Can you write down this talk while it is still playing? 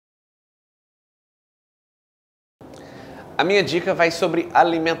A minha dica vai sobre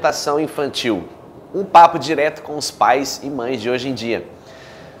alimentação infantil. Um papo direto com os pais e mães de hoje em dia.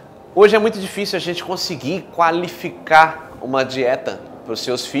 Hoje é muito difícil a gente conseguir qualificar uma dieta para os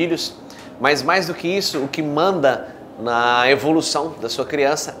seus filhos, mas mais do que isso, o que manda na evolução da sua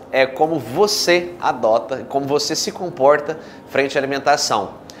criança é como você adota, como você se comporta frente à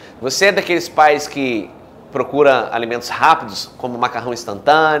alimentação. Você é daqueles pais que procura alimentos rápidos, como macarrão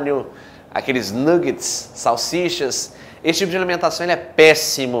instantâneo, aqueles nuggets, salsichas. Esse tipo de alimentação ele é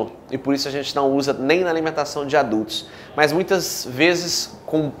péssimo e por isso a gente não usa nem na alimentação de adultos. Mas muitas vezes,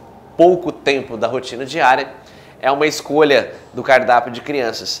 com pouco tempo da rotina diária, é uma escolha do cardápio de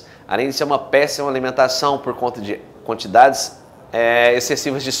crianças. Além de ser uma péssima alimentação por conta de quantidades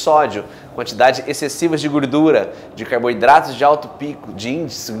excessivas de sódio, quantidades excessivas de gordura, de carboidratos de alto pico, de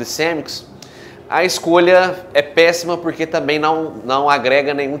índices glicêmicos, a escolha é péssima porque também não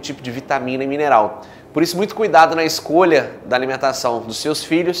agrega nenhum tipo de vitamina e mineral. Por isso, muito cuidado na escolha da alimentação dos seus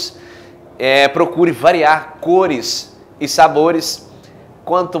filhos. Procure variar cores e sabores.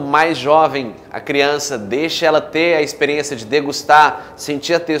 Quanto mais jovem a criança, deixe ela ter a experiência de degustar,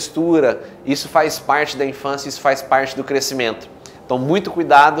 sentir a textura. Isso faz parte da infância, isso faz parte do crescimento. Então, muito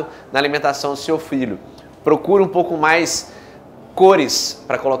cuidado na alimentação do seu filho. Procure um pouco mais cores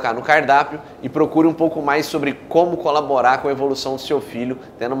para colocar no cardápio e procure um pouco mais sobre como colaborar com a evolução do seu filho,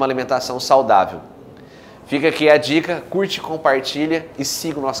 tendo uma alimentação saudável. Fica aqui a dica, curte, compartilha e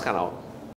siga o nosso canal.